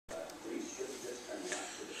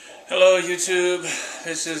Hello YouTube,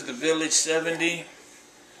 this is the Village 70,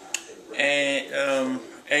 and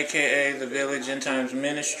aka the Village End Times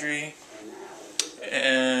Ministry,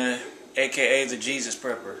 aka the Jesus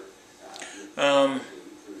Prepper.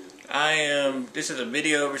 This is a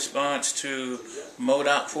video response to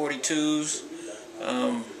modoc42's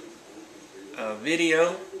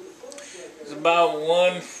video. It's about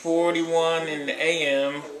 1:41 in the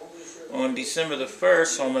AM on December the 1st,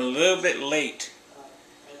 so I'm a little bit late.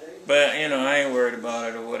 But, you know, I ain't worried about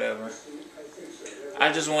it or whatever.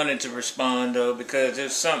 I just wanted to respond, though, because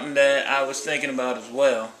it's something that I was thinking about as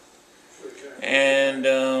well. And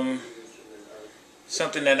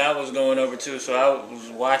something that I was going over too. So I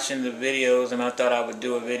was watching the videos and I thought I would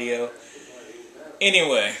do a video.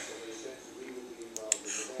 Anyway.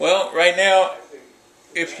 Well, right now,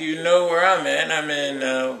 if you know where I'm in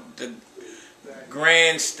the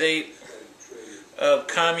grand state of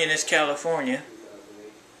communist California,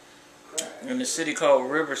 in a city called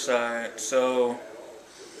Riverside. So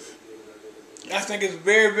I think it's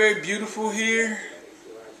very, very beautiful here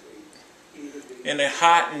in a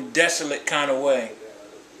hot and desolate kind of way.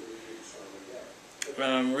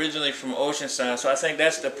 I'm originally from Oceanside, so I think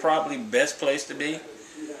that's the probably best place to be.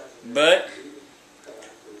 But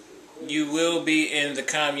you will be in the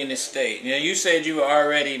communist state. You know, you said you were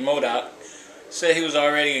already, Modoc said he was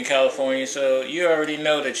already in California, so you already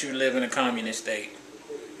know that you live in a communist state.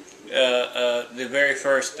 The very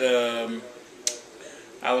first, I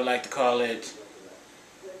would like to call it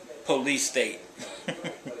police state,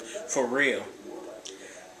 for real.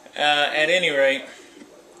 At any rate,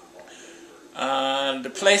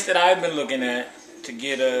 the place that I've been looking at to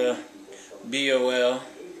get a BOL,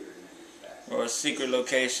 or a secret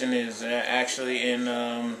location, is actually in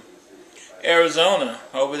Arizona,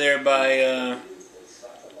 over there by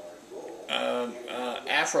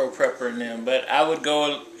Afro Prepper and them. But I would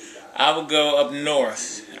go up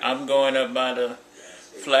north. I'm going up by the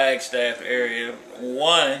Flagstaff area.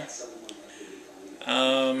 One,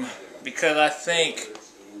 because I think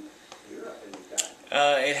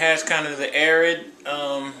it has kind of the arid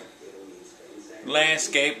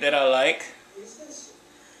landscape that I like.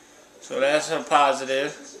 So that's a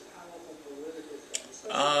positive.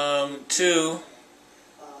 Two,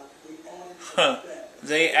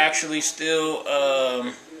 they actually still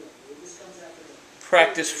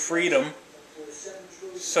practice freedom,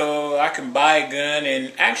 so I can buy a gun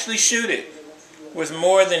and actually shoot it with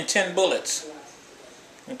more than 10 bullets.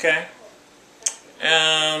 Okay.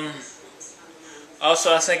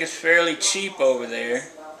 Also, I think it's fairly cheap over there,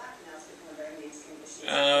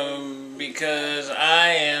 because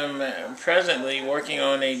I am presently working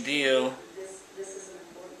on a deal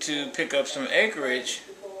to pick up some acreage,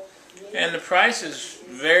 and the price is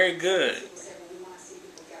very good.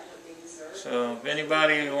 So if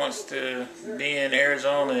anybody wants to be in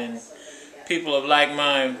Arizona and people of like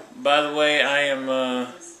mind, by the way, I am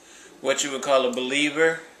what you would call a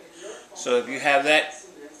believer. So if you have that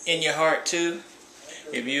in your heart too,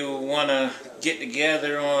 if you want to get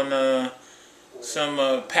together on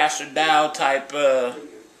some Pastor Dow type,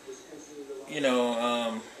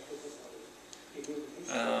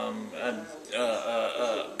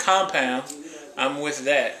 compound, I'm with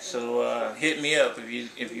that. So hit me up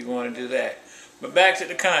if you want to do that. But back to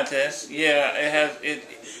the contest. Yeah,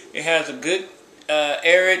 it has a good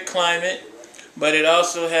arid climate, but it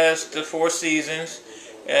also has the 4 seasons.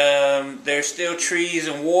 There's still trees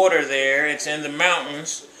and water there. It's in the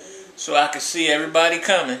mountains, so I can see everybody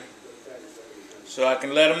coming. So I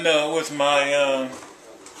can let them know with my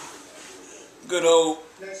good old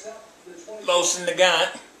Los in the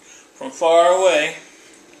Gaunt from far away.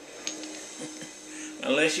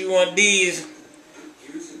 Unless you want these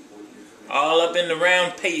all up in the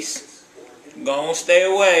round piece, go on, stay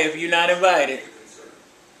away if you're not invited.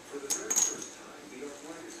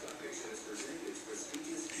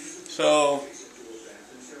 So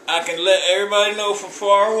I can let everybody know from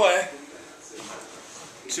far away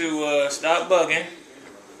to stop bugging.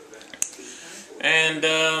 And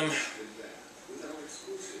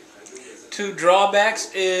 2 drawbacks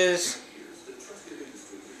is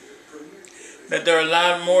that there are a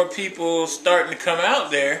lot more people starting to come out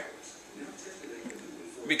there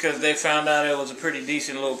because they found out it was a pretty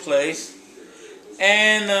decent little place.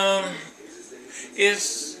 And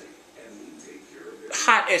it's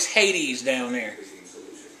hot as Hades down there.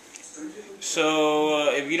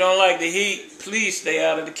 So if you don't like the heat, please stay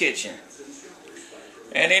out of the kitchen.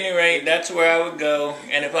 At any rate, that's where I would go.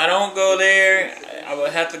 And if I don't go there, I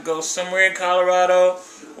would have to go somewhere in Colorado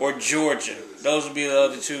or Georgia. Those would be the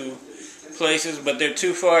other 2 places, but they're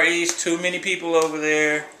too far east, too many people over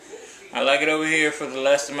there. Like it over here for the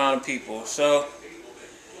less amount of people. So,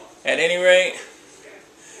 at any rate,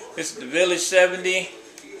 this is the Village 70.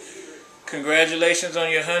 Congratulations on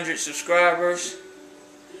your 100 subscribers.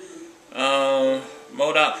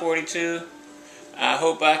 modoc42. I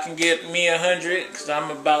hope I can get me 100 because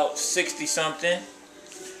I'm about 60 something.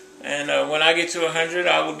 And when I get to 100,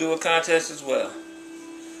 I will do a contest as well.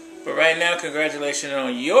 But right now, congratulations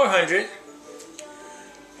on your 100.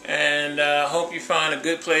 And I hope you find a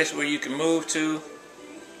good place where you can move to.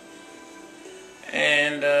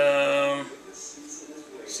 And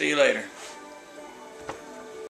see you later.